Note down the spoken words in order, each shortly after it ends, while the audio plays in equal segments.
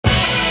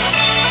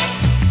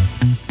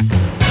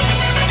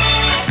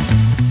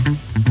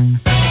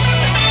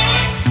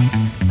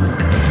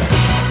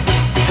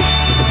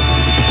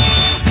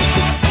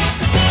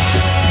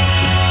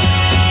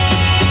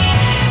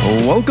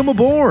Welcome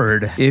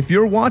aboard! If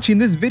you're watching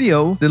this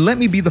video, then let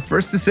me be the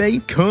first to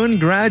say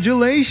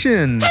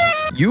congratulations!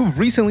 You've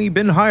recently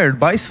been hired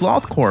by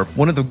SlothCorp,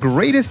 one of the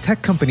greatest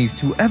tech companies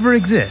to ever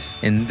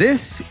exist, and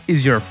this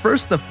is your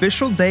first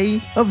official day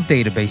of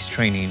database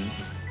training.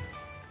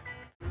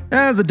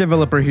 As a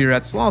developer here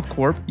at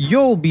SlothCorp,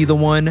 you'll be the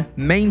one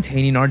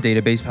maintaining our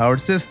database-powered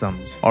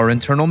systems, our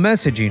internal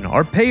messaging,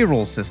 our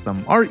payroll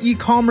system, our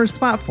e-commerce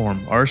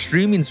platform, our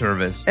streaming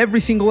service. Every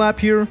single app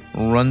here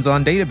runs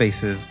on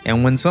databases,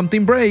 and when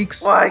something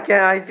breaks, why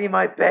can't I see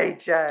my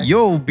paycheck?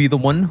 You'll be the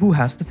one who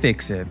has to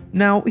fix it.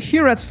 Now,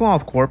 here at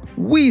SlothCorp,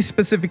 we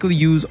specifically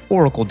use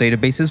Oracle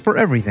databases for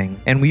everything,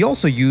 and we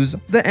also use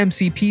the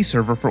MCP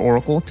server for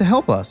Oracle to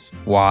help us.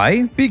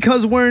 Why?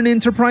 Because we're an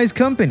enterprise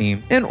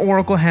company, and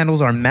Oracle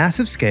handles our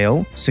massive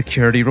scale,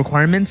 security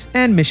requirements,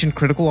 and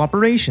mission-critical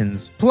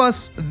operations.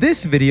 Plus,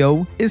 this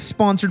video is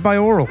sponsored by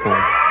Oracle.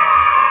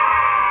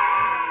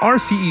 Our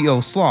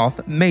CEO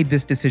Sloth made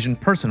this decision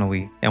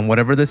personally, and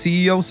whatever the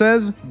CEO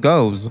says,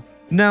 goes.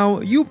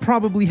 Now, you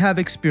probably have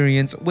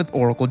experience with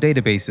Oracle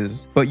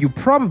databases, but you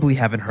probably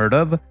haven't heard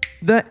of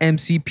the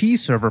MCP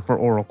server for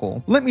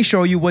Oracle. Let me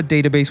show you what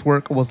database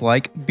work was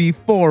like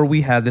before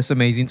we had this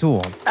amazing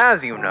tool.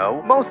 As you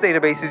know, most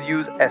databases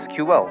use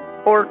SQL,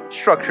 or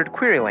Structured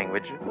Query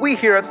Language. We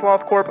here at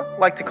SlothCorp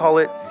like to call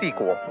it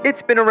SQL.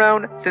 It's been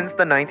around since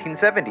the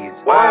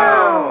 1970s.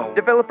 Wow!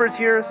 Developers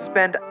here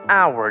spend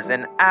hours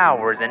and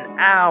hours and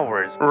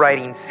hours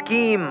writing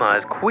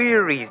schemas,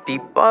 queries,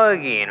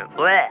 debugging,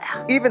 bleh.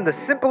 Even the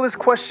simplest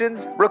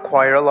questions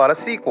require a lot of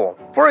SQL.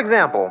 For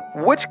example,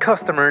 which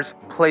customers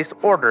placed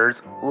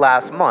orders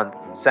last month?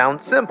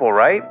 Sounds simple,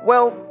 right?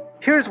 Well,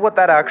 here's what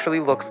that actually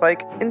looks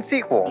like in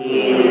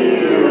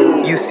SQL.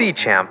 You see,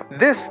 champ,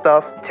 this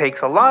stuff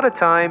takes a lot of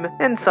time,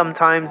 and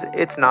sometimes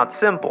it's not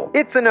simple.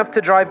 It's enough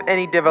to drive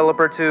any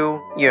developer to,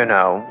 you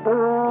know.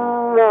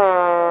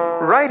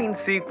 Writing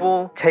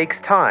SQL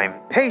takes time,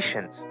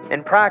 patience,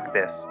 and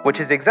practice, which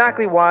is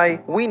exactly why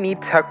we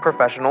need tech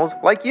professionals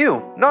like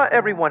you. Not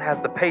everyone has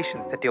the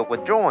patience to deal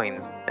with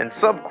joins, and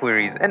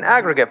subqueries, and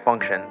aggregate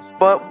functions.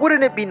 But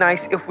wouldn't it be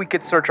nice if we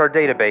could search our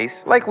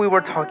database like we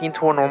were talking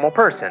to a normal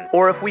person?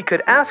 Or if we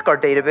could ask our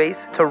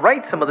database to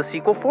write some of the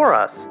SQL for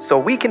us, so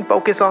we can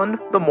focus on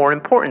the more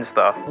important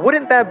stuff?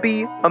 Wouldn't that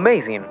be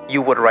amazing?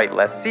 You would write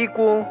less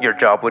SQL, your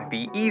job would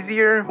be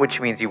easier, which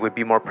means you would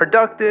be more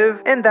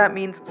productive, and that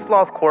means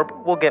SlothCorp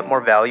will get more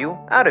value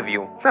out of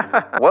you.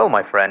 Well,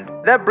 my friend,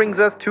 that brings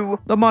us to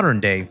the modern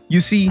day.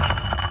 You see,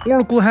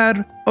 Oracle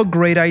had a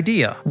great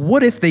idea.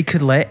 What if they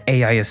could let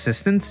AI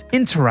assistants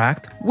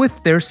interact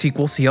with their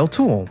SQLcl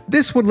tool?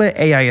 This would let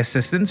AI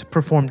assistants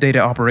perform data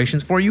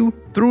operations for you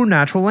through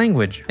natural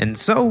language. And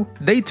so,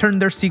 they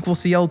turned their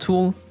SQLcl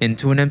tool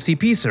into an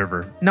MCP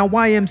server. Now,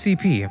 why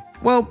MCP?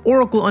 Well,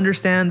 Oracle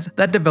understands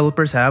that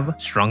developers have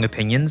strong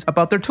opinions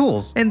about their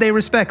tools, and they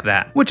respect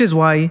that, which is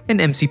why an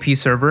MCP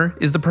server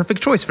is the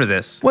perfect choice for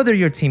this. Whether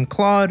you're Team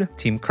Claude,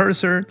 Team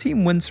Cursor,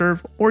 Team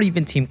Windsurf, or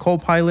even Team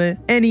Copilot,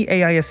 any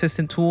AI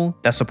assistant tool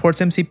that supports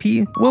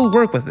MCP will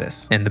work with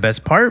this. And the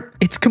best part?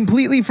 It's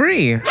completely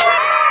free!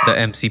 The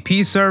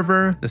MCP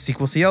server, the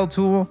SQLcl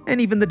tool,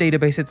 and even the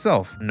database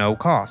itself, no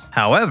cost.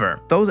 However,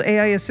 those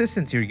AI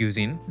assistants you're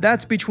using,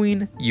 that's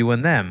between you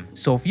and them.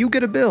 So if you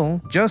get a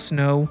bill, just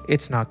know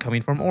it's not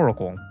coming from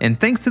Oracle. And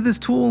thanks to this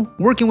tool,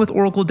 working with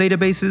Oracle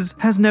databases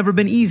has never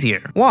been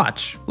easier.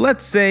 Watch.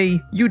 Let's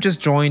say you just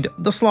joined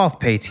the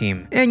SlothPay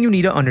team, and you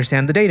need to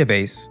understand the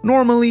database.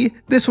 Normally,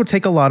 this would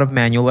take a lot of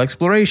manual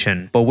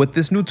exploration, but with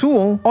this new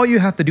tool, all you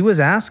have to do is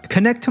ask,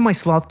 connect to my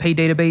SlothPay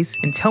database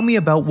and tell me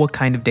about what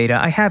kind of data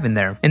I have in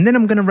there. And then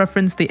I'm going to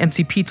reference the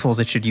MCP tools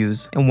it should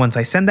use. And once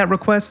I send that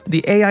request,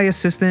 the AI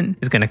assistant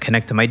is going to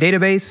connect to my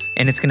database,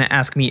 and it's going to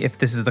ask me if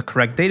this is the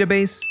correct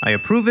database. I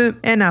approve it,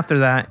 and after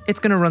that,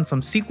 it's going to run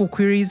some SQL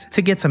queries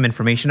to get some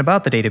information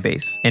about the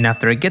database. And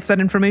after it gets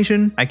that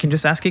information, I can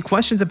just ask it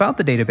questions about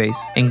the database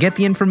and get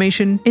the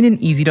information in an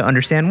easy to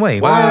understand way.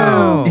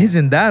 Wow!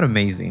 Isn't that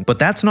amazing? But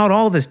that's not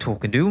all this tool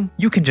can do.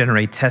 You can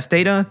generate test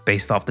data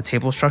based off the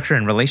table structure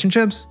and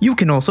relationships. You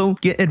can also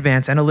get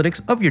advanced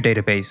analytics of your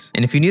database.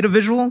 And if you need a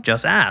visual,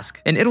 just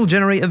ask, and it'll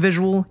generate a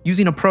visual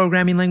using a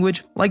programming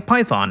language like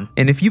Python.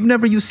 And if you've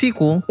never used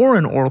SQL or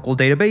an Oracle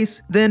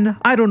database, then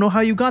I don't know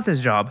how you got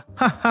this job.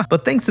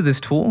 But thanks to this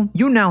tool,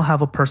 you now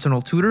have a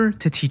personal tutor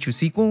to teach you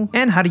SQL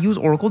and how to use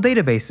Oracle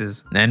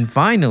databases. And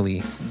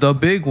finally, the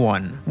big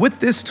one. With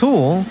this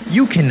tool,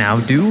 you can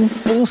now do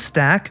full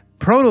stack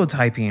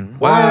prototyping.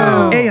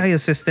 Wow! AI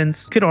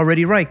assistants could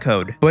already write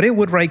code, but it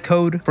would write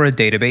code for a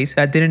database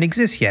that didn't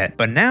exist yet.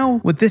 But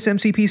now, with this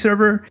MCP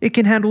server, it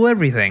can handle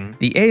everything.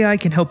 The AI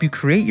can help you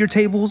create your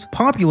tables,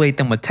 populate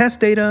them with test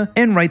data,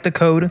 and write the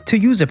code to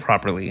use it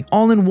properly,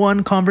 all in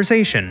one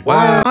conversation.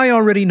 Wow! I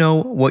already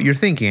know what you're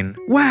thinking.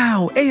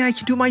 Wow, AI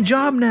can do my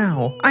job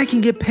now. I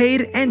can get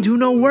paid and do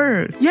no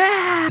work.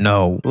 Yeah!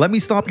 No, let me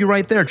stop you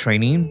right there,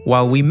 trainee.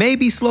 While we may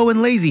be slow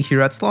and lazy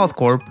here at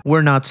SlothCorp,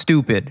 we're not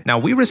stupid. Now,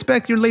 we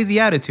respect your lazy easy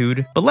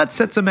attitude, but let's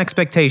set some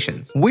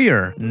expectations.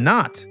 We're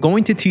not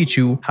going to teach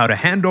you how to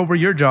hand over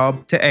your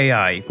job to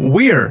AI.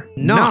 We're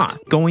not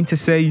going to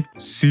say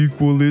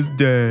SQL is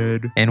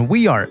dead. And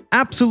we are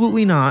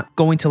absolutely not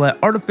going to let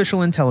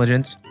artificial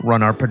intelligence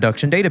run our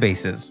production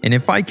databases. And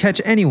if I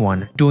catch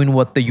anyone doing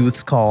what the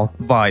youths call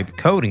vibe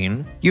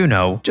coding, you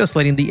know, just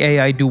letting the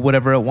AI do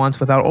whatever it wants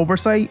without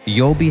oversight,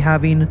 you'll be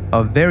having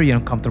a very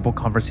uncomfortable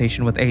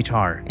conversation with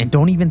HR. And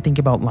don't even think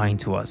about lying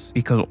to us,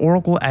 because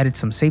Oracle added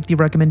some safety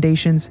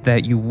recommendations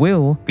that you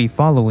will be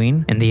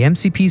following, and the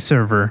MCP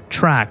server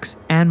tracks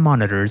and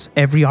monitors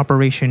every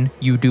operation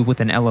you do with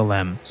an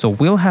LLM. So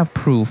we'll have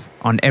proof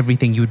on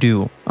everything you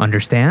do.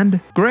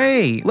 Understand?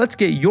 Great! Let's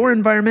get your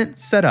environment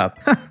set up.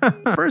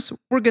 First,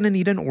 we're gonna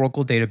need an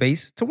Oracle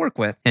database to work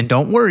with. And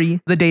don't worry,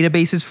 the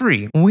database is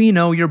free. We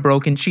know you're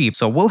broke and cheap,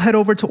 so we'll head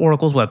over to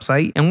Oracle's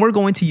website and we're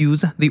going to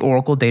use the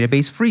Oracle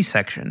Database Free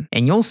section.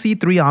 And you'll see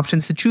 3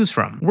 options to choose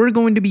from. We're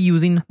going to be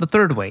using the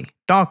third way,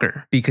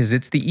 Docker, because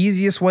it's the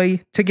easiest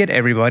way to get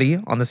everybody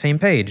on the same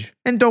page.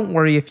 And don't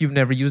worry if you've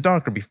never used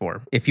Docker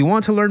before. If you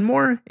want to learn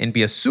more and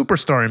be a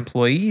superstar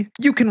employee,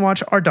 you can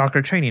watch our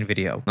Docker training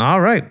video.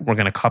 Alright, we're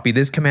gonna copy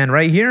this command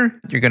right here.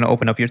 You're gonna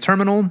open up your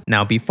terminal.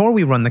 Now before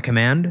we run the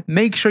command,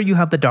 make sure you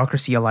have the Docker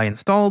CLI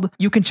installed.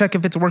 You can check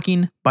if it's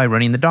working by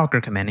running the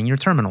Docker command in your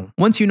terminal.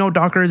 Once you know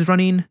Docker is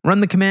running, run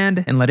the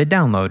command and let it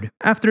download.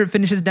 After it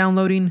finishes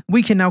downloading,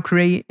 we can now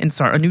create and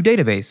start a new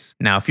database.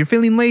 Now if you're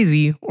feeling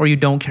lazy or you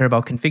don't care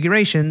about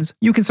configurations,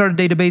 you can start a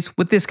database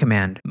with this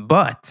command.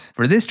 But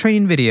for this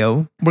training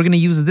video, we're going to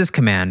use this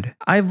command.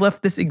 I've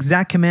left this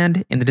exact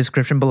command in the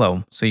description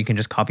below, so you can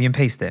just copy and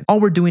paste it. All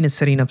we're doing is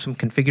setting up some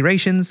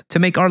configurations to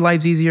make our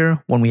lives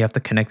easier when we have to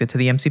connect it to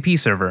the MCP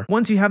server.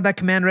 Once you have that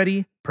command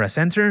ready, press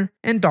enter,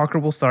 and Docker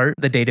will start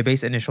the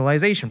database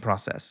initialization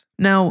process.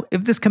 Now,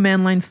 if this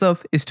command line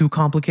stuff is too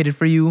complicated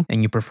for you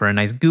and you prefer a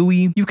nice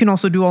GUI, you can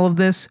also do all of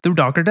this through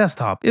Docker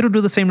Desktop. It'll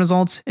do the same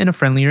results in a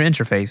friendlier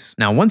interface.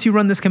 Now, once you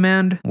run this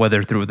command,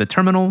 whether through the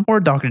terminal or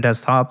Docker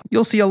Desktop,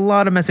 you'll see a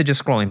lot of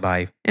messages scrolling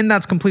by, and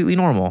that's completely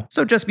normal.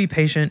 So just be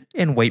patient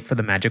and wait for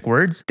the magic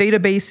words,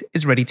 database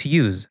is ready to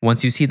use.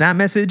 Once you see that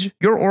message,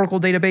 your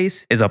Oracle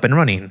database is up and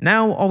running.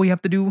 Now, all we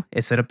have to do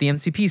is set up the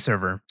MCP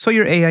server, so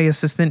your AI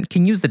assistant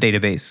can use the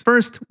database.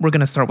 First, we're going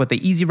to start with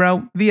the easy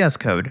route, VS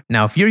Code.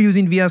 Now, if you're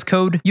using VS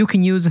Code, you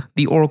can use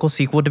the Oracle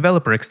SQL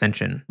Developer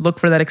extension. Look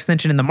for that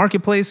extension in the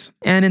marketplace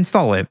and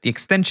install it. The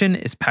extension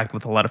is packed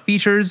with a lot of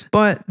features,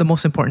 but the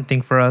most important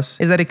thing for us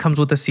is that it comes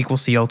with a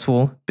SQLcl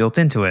tool built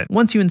into it.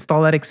 Once you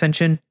install that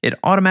extension, it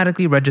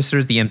automatically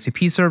registers the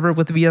MCP server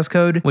with VS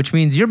Code, which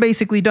means you're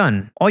basically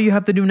done. All you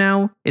have to do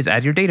now is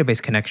add your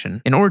database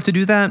connection. In order to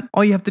do that,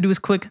 all you have to do is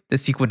click the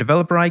SQL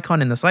Developer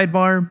icon in the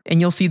sidebar, and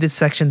you'll see this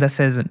section that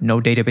says no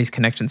database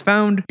connections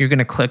found. You're going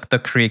to click the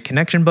create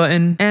connection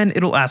button and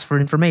it'll ask for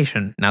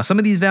information. Now, some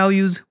of these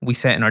values we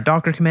set in our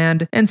Docker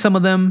command and some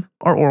of them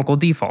are Oracle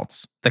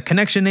defaults. The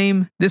connection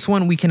name, this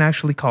one we can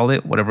actually call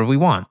it whatever we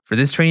want. For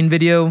this training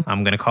video,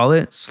 I'm going to call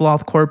it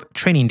SlothCorp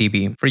Training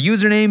DB. For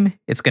username,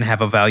 it's going to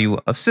have a value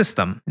of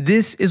system.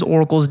 This is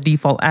Oracle's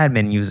default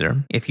admin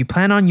user. If you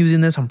plan on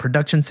using this on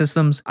production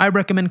systems, I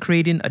recommend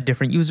creating a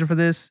different user for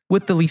this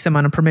with the least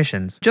amount of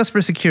permissions, just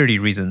for security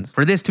reasons.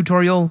 For this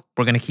tutorial,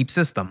 we're going to keep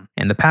system.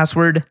 And the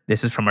password,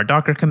 this is from our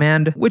Docker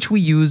command, which we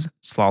use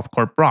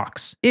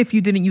SlothCorpRocks. If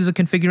you didn't use a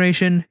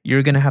configuration,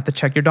 you're going to have to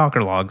check your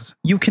Docker logs.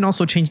 You can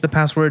also change the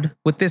password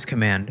with this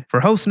command.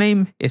 For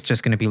hostname, it's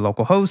just going to be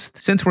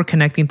localhost since we're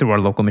connecting through our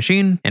local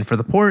machine. And for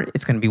the port,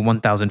 it's going to be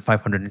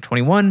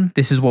 1521.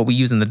 This is what we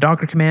use in the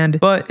Docker command,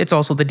 but it's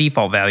also the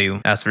default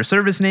value. As for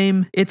service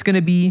name, it's going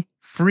to be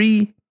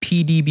free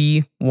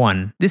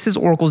PDB1. This is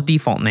Oracle's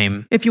default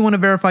name. If you want to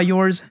verify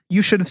yours,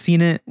 you should have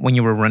seen it when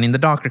you were running the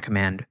Docker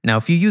command. Now,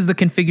 if you use the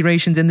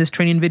configurations in this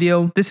training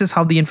video, this is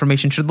how the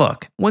information should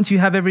look. Once you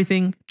have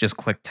everything, just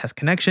click test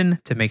connection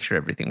to make sure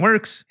everything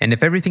works. And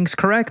if everything's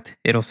correct,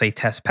 it'll say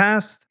test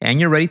passed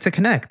and you're ready to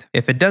connect.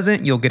 If it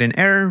doesn't, you'll get an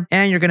error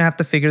and you're going to have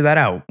to figure that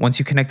out. Once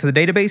you connect to the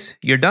database,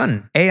 you're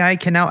done. AI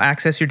can now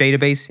access your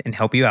database and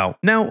help you out.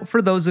 Now,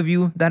 for those of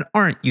you that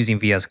aren't using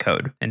VS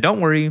Code, and don't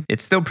worry,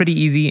 it's still pretty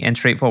easy and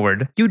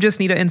straightforward. You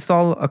just need to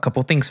install a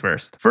couple things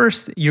first.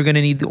 First, you're going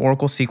to need the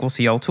Oracle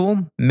SQLcl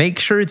tool. Make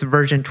sure it's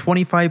version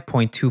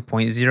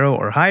 25.2.0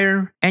 or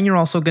higher, and you're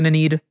also going to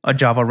need a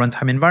Java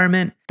runtime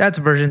environment that's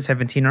version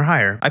 17 or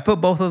higher. I put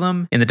both of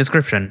them in the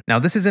description. Now,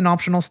 this is an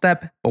optional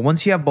step, but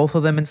once you have both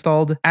of them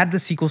installed, add the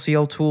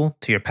SQLcl tool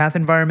to your path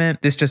environment.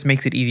 This just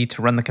makes it easy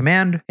to run the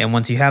command, and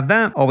once you have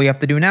that, all we have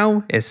to do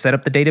now is set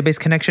up the database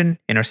connection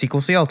in our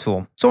SQLcl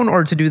tool. So in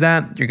order to do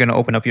that, you're going to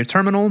open up your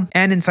terminal,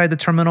 and inside the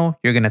terminal,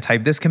 you're going to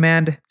type this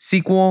command,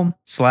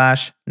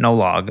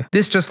 SQL/nolog.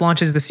 This just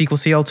launches the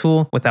SQLcl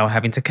tool without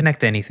having to connect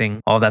to anything.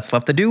 All that's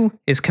left to do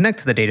is connect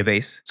to the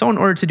database. So in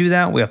order to do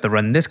that, we have to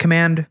run this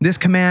command. This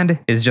command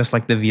is just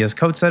like the VS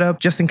Code setup,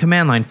 just in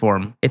command line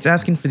form. It's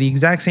asking for the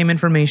exact same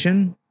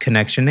information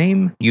connection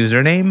name,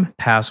 username,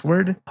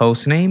 password,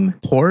 host name,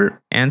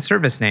 port, and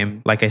service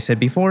name. Like I said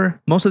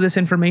before, most of this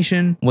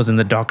information was in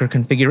the Docker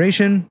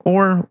configuration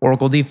or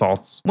Oracle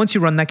defaults. Once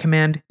you run that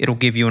command, it'll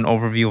give you an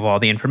overview of all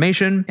the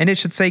information, and it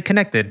should say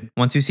connected.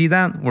 Once you see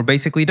that, we're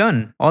basically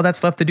done. All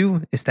that's left to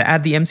do is to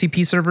add the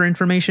MCP server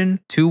information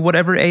to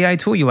whatever AI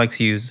tool you like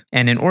to use.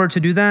 And in order to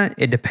do that,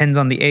 it depends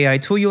on the AI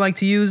tool you like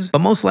to use,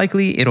 but most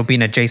likely it'll be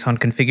in a JSON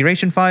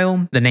configuration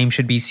file. The name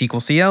should be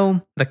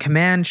SQLcl. The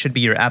command should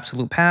be your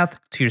absolute path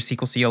to your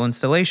SQLcl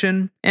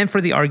installation. And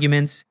for the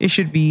arguments, it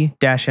should be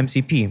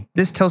 -mcp.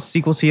 This tells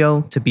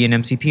SQLcl to be in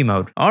MCP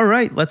mode. All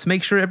right, let's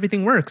make sure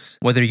everything works.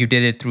 Whether you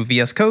did it through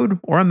VS Code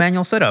or a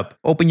manual setup,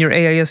 open your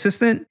AI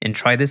assistant and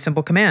try this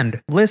simple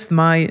command. List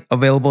my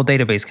available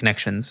database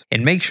connections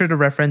and make sure to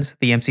reference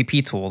the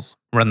MCP tools.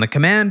 Run the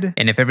command,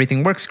 and if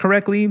everything works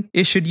correctly,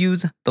 it should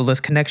use the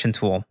list connection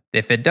tool.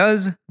 If it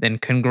does, then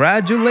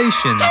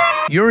congratulations!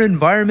 Your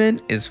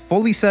environment is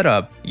fully set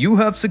up. You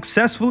have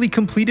successfully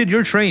completed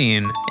your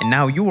training, and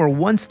now you are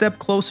one step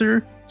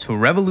closer to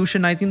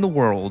revolutionizing the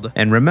world.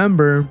 And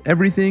remember,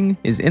 everything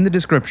is in the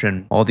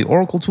description. All the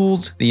Oracle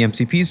tools, the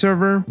MCP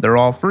server, they're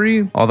all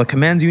free. All the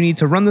commands you need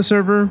to run the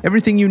server,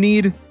 everything you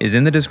need is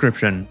in the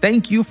description.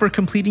 Thank you for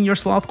completing your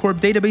SlothCorp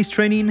database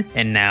training,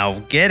 and now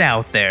get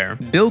out there,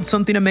 build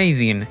something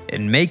amazing,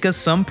 and make us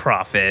some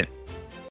profit.